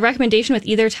the recommendation with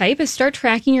either type is start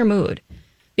tracking your mood.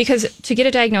 Because to get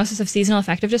a diagnosis of seasonal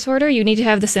affective disorder, you need to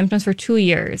have the symptoms for 2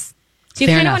 years. So you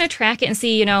kind of want to track it and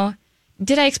see,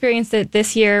 did I experience it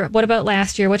this year? What about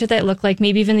last year? What did that look like?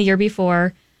 Maybe even the year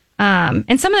before.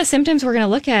 And some of the symptoms we're going to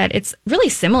look at, it's really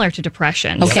similar to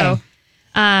depression. Okay. So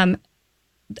I'm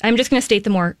just going to state the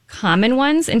more common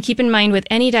ones. And keep in mind, with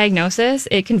any diagnosis,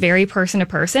 it can vary person to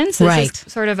person. So this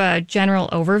is sort of a general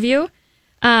overview.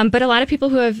 But a lot of people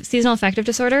who have seasonal affective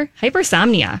disorder,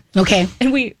 hypersomnia. Okay.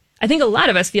 And I think a lot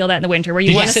of us feel that in the winter where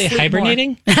you want to sleep more. Did you say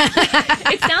hibernating?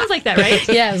 It sounds like that, right?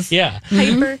 Yes. Yeah.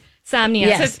 Hypersomnia.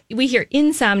 Yes. So we hear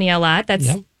insomnia a lot. That's,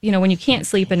 when you can't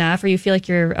sleep enough or you feel like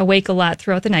you're awake a lot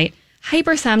throughout the night.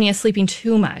 hypersomnia is sleeping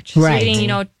too much. Right. So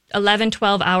getting, 11,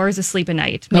 12 hours of sleep a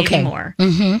night, maybe more,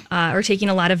 or taking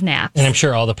a lot of naps. And I'm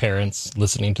sure all the parents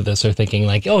listening to this are thinking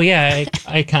like, oh yeah,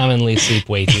 I commonly sleep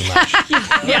way too much.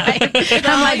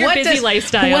 I'm like, what busy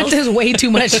lifestyle. What does way too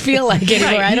much feel like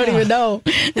anymore? Right. I don't even know.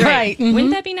 Right.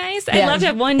 Wouldn't that be nice? I'd love to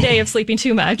have one day of sleeping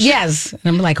too much. Yes. And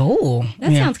I'm like, oh.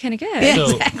 That sounds kind of good. Yeah,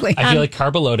 So exactly. I feel like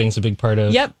carbo loading is a big part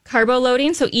of. Yep, carbo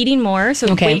loading. So eating more.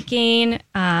 So weight gain,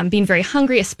 being very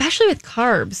hungry, especially with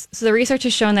carbs. So the research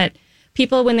has shown that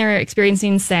people, when they're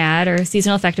experiencing SAD or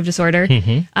seasonal affective disorder,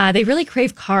 they really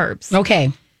crave carbs.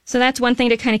 Okay. So that's one thing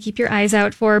to kind of keep your eyes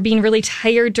out for. Being really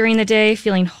tired during the day,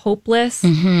 feeling hopeless.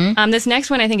 This next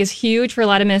one I think is huge for a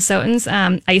lot of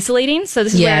Minnesotans. Isolating. So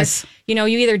this is where,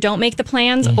 you either don't make the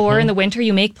plans or in the winter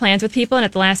you make plans with people and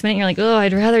at the last minute you're like, oh,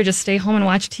 I'd rather just stay home and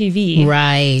watch TV.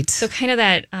 Right. So kind of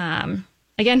that,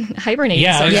 again, hibernating.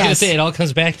 Yeah, I was going to say, it all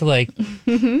comes back to like...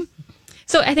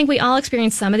 So I think we all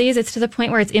experience some of these. It's to the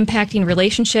point where it's impacting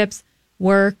relationships,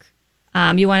 work.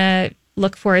 You want to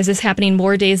look for, is this happening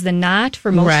more days than not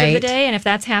for most of the day? And if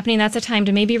that's happening, that's a time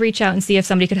to maybe reach out and see if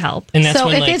somebody could help. And that's so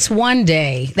when, if it's one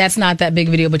day, that's not that big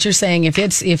of a deal. But you're saying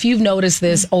if you've noticed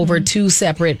this over two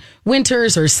separate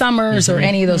winters or summers or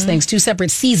any of those things, two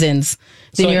separate seasons,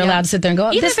 then you're allowed to sit there and go,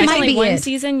 even this if it's might only be one it.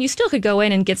 season, you still could go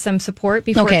in and get some support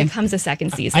before it becomes a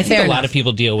second season. I think a lot of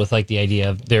people deal with like the idea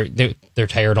of they're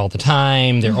tired all the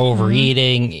time, they're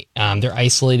overeating, they're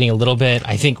isolating a little bit.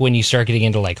 I think when you start getting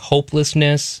into like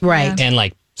hopelessness, and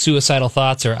like suicidal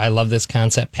thoughts, or I love this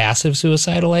concept, passive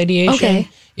suicidal ideation.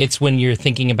 It's when you're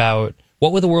thinking about,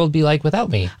 what would the world be like without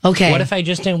me? What if I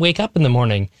just didn't wake up in the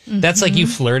morning? That's like you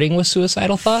flirting with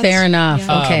suicidal thoughts. Fair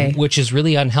enough. Which is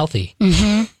really unhealthy.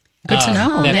 Good to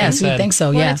know. Yes, we think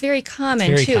so. Well, it's very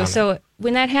common too. Common. So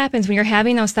when that happens, when you're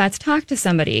having those thoughts, talk to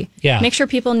somebody. Make sure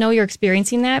people know you're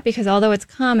experiencing that, because although it's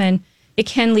common, it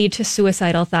can lead to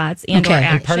suicidal thoughts and or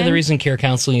action. And part of the reason care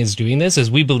counseling is doing this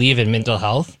is we believe in mental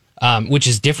health, which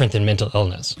is different than mental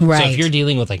illness. Right. So if you're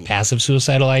dealing with like passive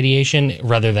suicidal ideation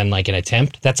rather than like an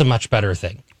attempt, that's a much better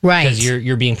thing. Right. Because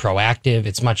you're being proactive.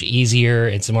 It's much easier.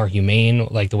 It's more humane,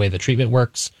 like the way the treatment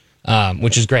works,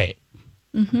 which is great.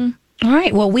 All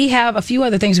right. Well, we have a few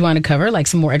other things we want to cover, like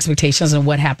some more expectations on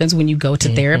what happens when you go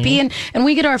to therapy. And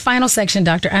we get our final section.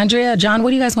 Dr. Andrea, John, what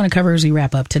do you guys want to cover as we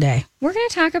wrap up today? We're going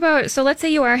to talk about, so let's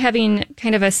say you are having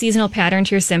kind of a seasonal pattern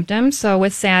to your symptoms. So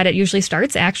with SAD, it usually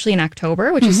starts actually in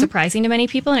October, which is surprising to many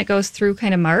people, and it goes through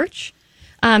kind of March.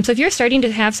 So if you're starting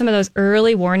to have some of those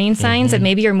early warning signs that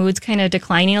maybe your mood's kind of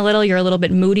declining a little, you're a little bit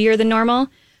moodier than normal,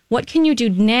 what can you do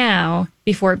now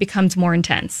before it becomes more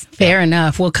intense? Fair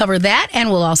enough. We'll cover that, and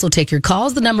we'll also take your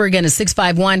calls. The number again is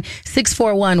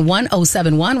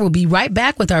 651-641-1071. We'll be right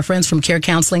back with our friends from Care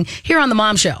Counseling here on The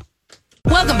Mom Show.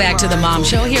 Welcome back to The Mom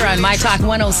Show here on My Talk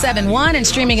 1071 and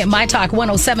streaming at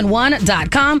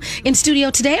mytalk1071.com. In studio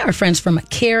today, our friends from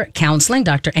Care Counseling,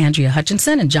 Dr. Andrea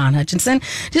Hutchinson and John Hutchinson,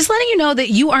 just letting you know that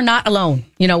you are not alone.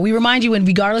 We remind you, and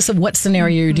regardless of what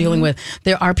scenario you're dealing with,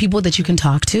 there are people that you can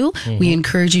talk to. We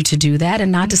encourage you to do that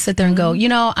and not to sit there and go,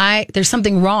 there's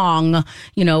something wrong,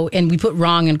 and we put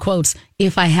wrong in quotes,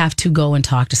 if I have to go and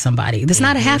talk to somebody. That's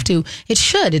not a have to. It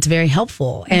should. It's very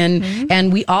helpful.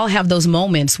 And we all have those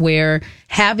moments where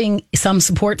having some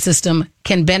support system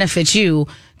can benefit you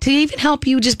to even help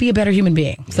you just be a better human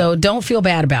being. So don't feel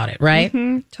bad about it, right?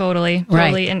 Totally.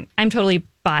 Right. And I'm totally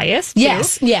biased. Too,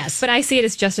 yes. But I see it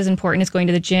as just as important as going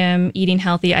to the gym, eating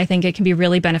healthy. I think it can be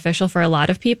really beneficial for a lot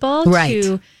of people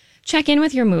to check in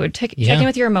with your mood, check in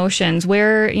with your emotions,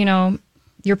 where,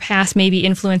 your past maybe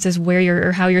influences where you're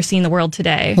or how you're seeing the world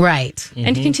today. Right.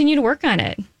 And to continue to work on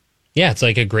it. Yeah, it's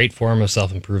like a great form of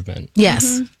self-improvement.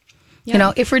 Yes.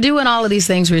 If we're doing all of these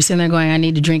things, we're sitting there going, I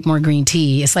need to drink more green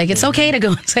tea. It's like, it's okay to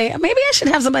go and say, maybe I should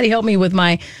have somebody help me with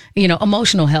my,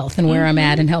 emotional health and where I'm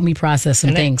at and help me process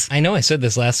some things. I know I said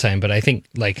this last time, but I think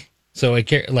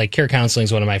care counseling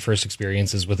is one of my first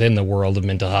experiences within the world of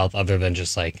mental health, other than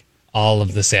just like all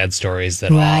of the sad stories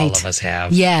that all of us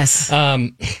have. Yes.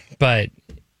 But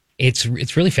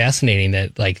it's really fascinating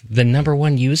that like the number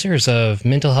one users of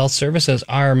mental health services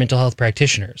are mental health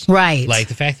practitioners. Right. Like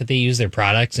the fact that they use their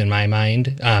products, in my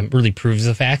mind, really proves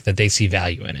the fact that they see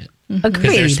value in it. Agreed.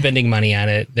 Because they're spending money on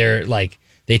it. They're like,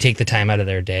 they take the time out of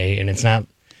their day, and it's not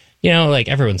like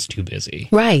everyone's too busy.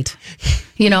 Right.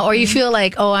 Or you feel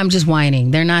like, oh, I'm just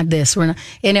whining. They're not this. We're not.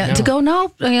 To go,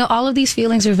 no, all of these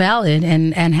feelings are valid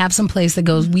and have some place that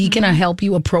goes, we can help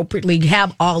you appropriately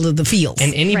have all of the feels.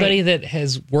 And anybody that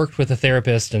has worked with a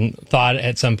therapist and thought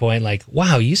at some point, like,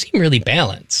 wow, you seem really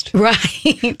balanced.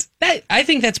 Right. I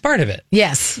think that's part of it.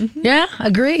 Yes. Yeah,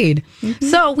 agreed.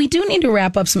 So we do need to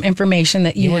wrap up some information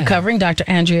that you were covering, Dr.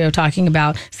 Andrea, talking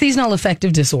about seasonal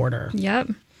affective disorder. Yep.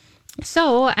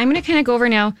 So I'm going to kind of go over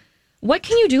now, what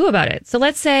can you do about it? So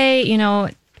let's say,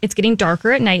 it's getting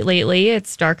darker at night lately.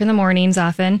 It's dark in the mornings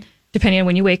often, depending on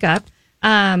when you wake up.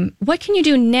 What can you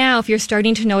do now if you're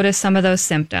starting to notice some of those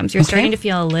symptoms? You're starting to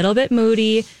feel a little bit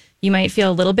moody. You might feel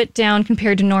a little bit down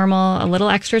compared to normal, a little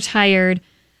extra tired.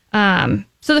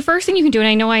 So the first thing you can do, and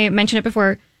I know I mentioned it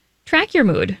before, track your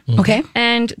mood. Okay.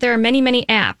 And there are many, many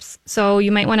apps. So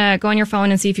you might want to go on your phone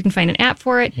and see if you can find an app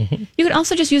for it. You could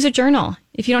also just use a journal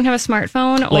if you don't have a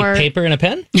smartphone. Like paper and a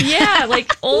pen? Yeah,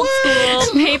 like old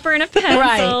school paper and a pencil.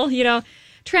 Right.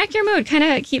 Track your mood. Kind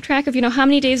of keep track of, how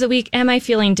many days a week am I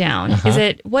feeling down?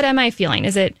 What am I feeling?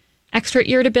 Is it extra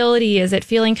irritability? Is it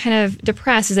feeling kind of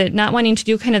depressed? Is it not wanting to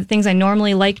do kind of the things I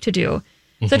normally like to do?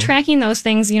 So tracking those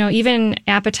things, even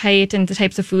appetite and the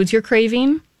types of foods you're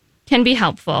craving can be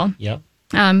helpful. Yep.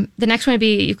 The next one would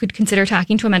be you could consider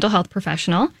talking to a mental health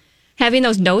professional. Having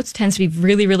those notes tends to be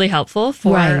really, really helpful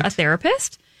for a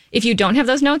therapist. If you don't have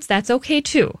those notes, that's okay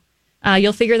too.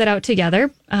 You'll figure that out together.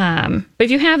 But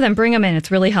if you have them, bring them in. It's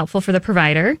really helpful for the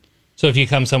provider. So if you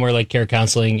come somewhere like care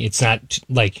counseling, it's not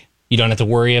like you don't have to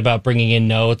worry about bringing in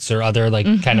notes or other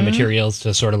kind of materials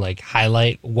to sort of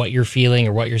highlight what you're feeling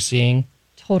or what you're seeing.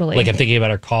 Totally. I'm thinking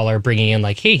about our caller bringing in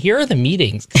hey, here are the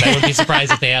meetings. Because I would be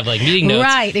surprised if they have meeting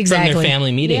notes from their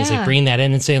family meetings. Yeah. Bringing that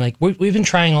in and saying we've been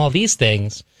trying all these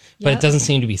things, but it doesn't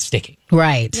seem to be sticking.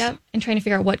 Right. Yep. And trying to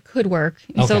figure out what could work.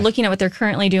 And so looking at what they're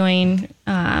currently doing,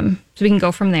 so we can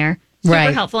go from there.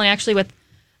 Super helpful. And actually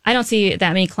I don't see that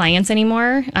many clients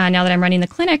anymore now that I'm running the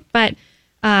clinic, but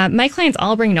my clients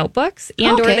all bring notebooks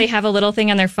or they have a little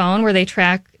thing on their phone where they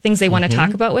track things they want to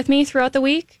talk about with me throughout the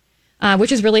week.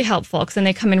 Which is really helpful because then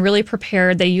they come in really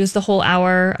prepared. They use the whole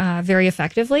hour very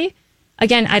effectively.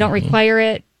 Again, I don't require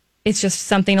it. It's just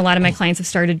something a lot of my clients have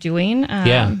started doing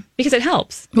because it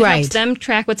helps. It helps them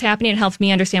track what's happening. It helps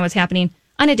me understand what's happening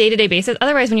on a day-to-day basis.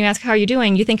 Otherwise, when you ask, how are you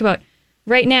doing? You think about,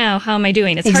 right now, how am I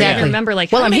doing? It's hard to remember,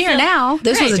 well, I'm here now.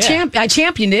 This was I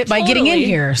championed it by getting in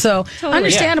here. So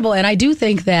understandable. And I do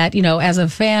think that, as a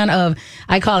fan of,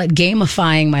 I call it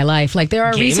gamifying my life. There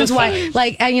are reasons why,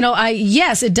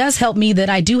 yes, it does help me that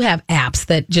I do have apps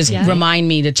that just remind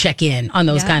me to check in on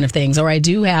those kind of things. Or I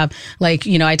do have,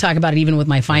 I talk about it even with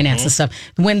my finance and stuff.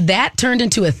 When that turned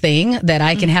into a thing that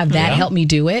I can have that help me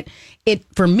do it, it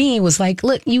for me was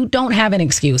look, you don't have an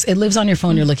excuse. It lives on your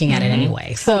phone. You're looking at it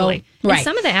anyway. So, totally. And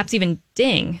some of the apps even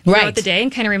ding throughout the day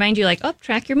and kind of remind you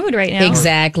track your mood right now.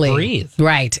 Exactly. Breathe.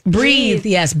 Right. Breathe.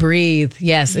 Yes. Breathe.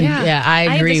 Yes. And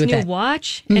I agree with that. I have this new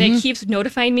watch and it keeps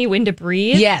notifying me when to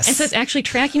breathe. Yes. And so it's actually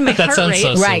tracking my heart rate.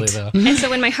 So silly, though. And so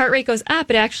when my heart rate goes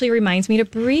up, it actually reminds me to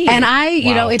breathe. And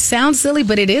it sounds silly,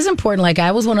 but it is important.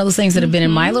 I was one of those things that have been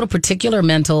in my little particular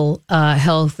mental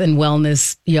health and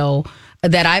wellness,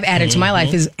 that I've added to my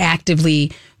life is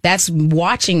actively, that's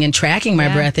watching and tracking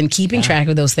my breath and keeping track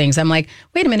of those things. I'm like,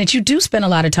 wait a minute, you do spend a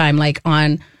lot of time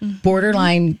on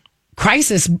borderline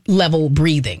crisis level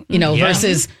breathing,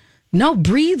 versus no,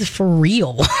 breathe for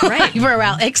real. Right.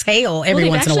 Exhale every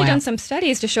once in a while. They've actually done some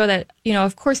studies to show that,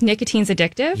 of course, nicotine's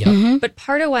addictive, but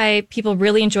part of why people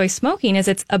really enjoy smoking is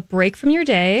it's a break from your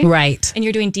day. Right. And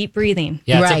you're doing deep breathing.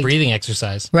 Yeah, it's a breathing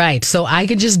exercise. Right. So I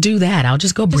could just do that. I'll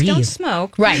just go breathe. Don't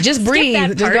smoke. Right. Just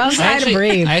breathe. Just go outside and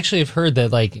breathe. I actually have heard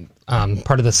that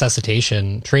part of the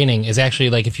cessation training is actually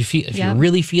if you're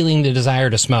really feeling the desire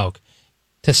to smoke,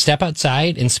 to step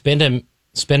outside and spend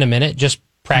a minute, just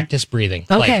practice breathing.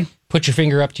 Okay. Put your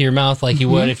finger up to your mouth like you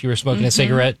would if you were smoking a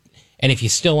cigarette. And if you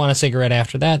still want a cigarette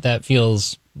after that,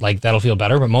 that'll feel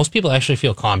better. But most people actually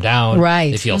feel calmed down.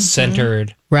 Right. They feel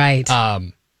centered. Right.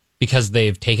 Because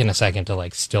they've taken a second to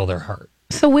still their heart.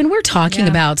 So when we're talking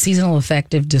about seasonal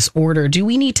affective disorder, do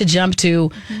we need to jump to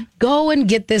go and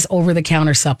get this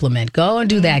over-the-counter supplement? Go and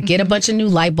do that. Get a bunch of new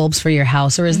light bulbs for your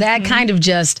house. Or is that kind of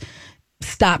just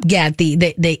stopgap, the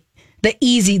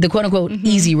quote unquote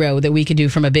easy road that we could do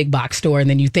from a big box store, and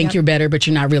then you think you're better, but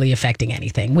you're not really affecting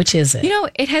anything? Which is it?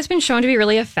 It has been shown to be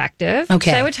really effective.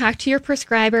 Okay. So I would talk to your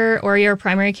prescriber or your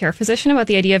primary care physician about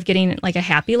the idea of getting a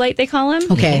happy light, they call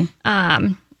them. Okay.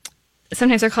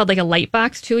 Sometimes they're called a light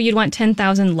box too. You'd want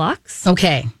 10,000 lux.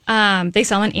 Okay. They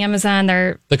sell on Amazon.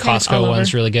 They're the Costco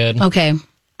one's really good. Okay.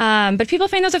 But people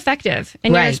find those effective,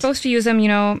 and you're supposed to use them,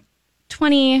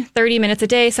 20, 30 minutes a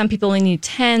day. Some people only need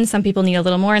 10. Some people need a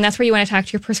little more. And that's where you want to talk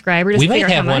to your prescriber. We might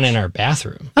have one in our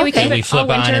bathroom. Yeah, we keep we flip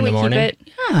on in the morning.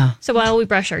 So while we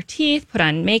brush our teeth, put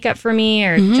on makeup for me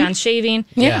or John's shaving,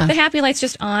 the happy light's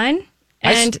just on.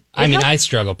 And I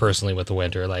struggle personally with the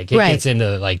winter. Like it gets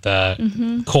into like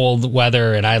the cold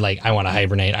weather, and I want to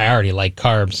hibernate. I already like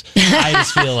carbs. I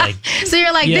just feel like so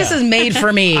you're like this is made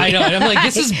for me. I know. And I'm like,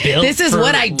 this is built. This is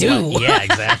what I do. Yeah,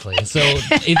 exactly. So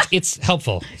it's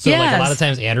helpful. So like a lot of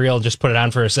times Andrea will just put it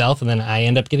on for herself, and then I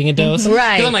end up getting a dose.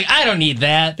 Right. Because I'm like, I don't need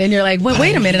that. Then you're like,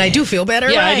 wait a minute, I do feel better.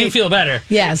 Yeah, right? I do feel better.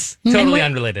 Yes. Totally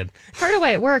unrelated. Part of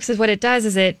why it works is what it does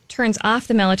is it turns off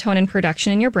the melatonin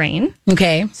production in your brain.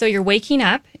 Okay. So you're waking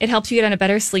up. It helps you get on a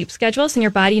better sleep schedule. So your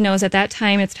body knows at that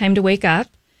time it's time to wake up.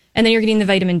 And then you're getting the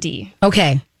vitamin D.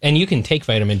 Okay. And you can take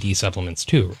vitamin D supplements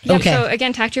too. Yep, okay. So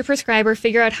again, talk to your prescriber,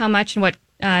 figure out how much and what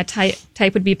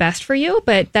type would be best for you.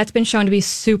 But that's been shown to be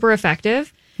super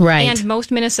effective. Right. And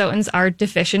most Minnesotans are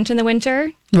deficient in the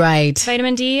winter. Right.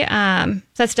 Vitamin D. So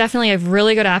that's definitely a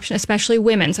really good option, especially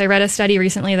women. So I read a study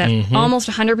recently that almost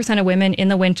 100% of women in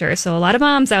the winter. So a lot of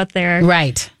moms out there.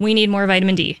 Right. We need more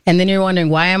vitamin D. And then you're wondering,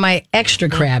 why am I extra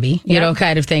crabby? You know,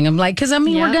 kind of thing. I'm like, because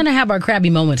we're going to have our crabby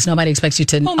moments. Nobody expects you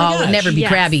to never be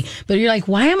crabby. But you're like,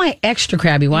 why am I extra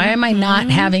crabby? Why am I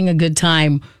not having a good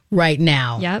time right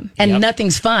now? Yep. And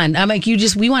nothing's fun. I'm like,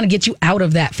 we want to get you out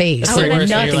of that phase. So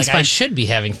nothing's fun. I should be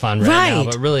having fun right now,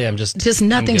 but really I'm just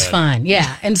nothing's fun.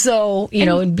 Yeah. And so,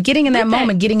 getting in that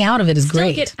moment, getting out of it is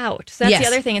great. Get out. So that's the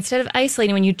other thing. Instead of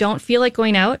isolating, when you don't feel like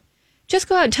going out, just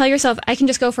go out and tell yourself, I can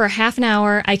just go for a half an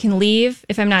hour. I can leave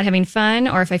if I'm not having fun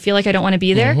or if I feel like I don't want to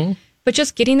be there. But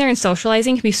just getting there and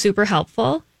socializing can be super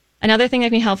helpful. Another thing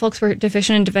that can be helpful because we're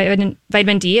deficient in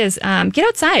vitamin D is get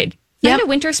outside. Find a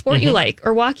winter sport you like,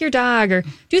 or walk your dog, or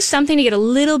do something to get a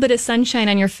little bit of sunshine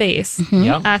on your face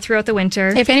throughout the winter.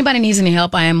 If anybody needs any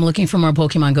help, I am looking for more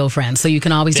Pokemon Go friends, so you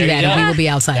can always do that, and we will be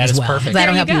outside as well. Perfect. If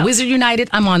that'll help you. Wizard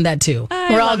United, I'm on that too.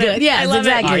 We're all good. Yes,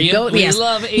 exactly. We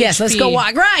love HP. Yes, let's go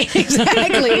walk. Right,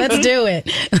 exactly. Let's do it.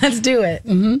 Let's do it.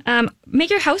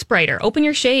 Make your house brighter. Open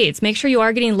your shades. Make sure you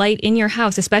are getting light in your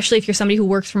house, especially if you're somebody who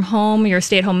works from home, you're a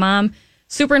stay-at-home mom.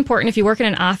 Super important if you work in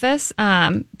an office.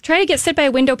 Try to sit by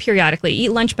a window periodically. Eat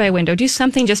lunch by a window. Do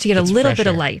something just to get a little bit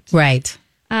of light. Right.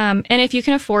 And if you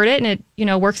can afford it and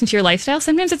it works into your lifestyle,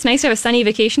 sometimes it's nice to have a sunny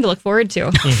vacation to look forward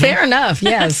to. Fair enough.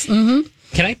 Yes. Can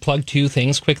I plug two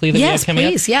things quickly that we have coming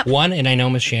please, up? Yep. One, and I know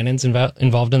Miss Shannon's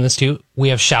involved in this too, we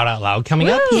have Shout Out Loud coming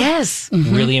up. Yes.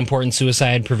 Really important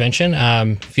suicide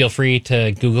prevention. Feel free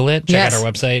to Google it. Check out our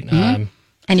website.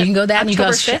 And you can go that October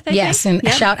and you go 5th, yes, and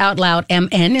Shout Out Loud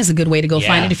MN is a good way to go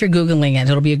find it if you're Googling it.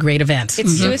 It'll be a great event.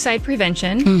 It's suicide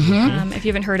prevention, if you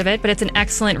haven't heard of it, but it's an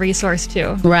excellent resource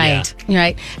too. Right,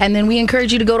 right. And then we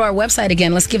encourage you to go to our website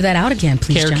again. Let's give that out again,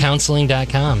 please, John.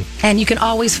 Carecounseling.com. And you can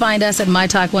always find us at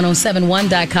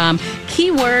mytalk1071.com.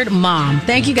 Keyword mom.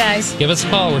 Thank you, guys. Give us a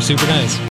call. We're super nice.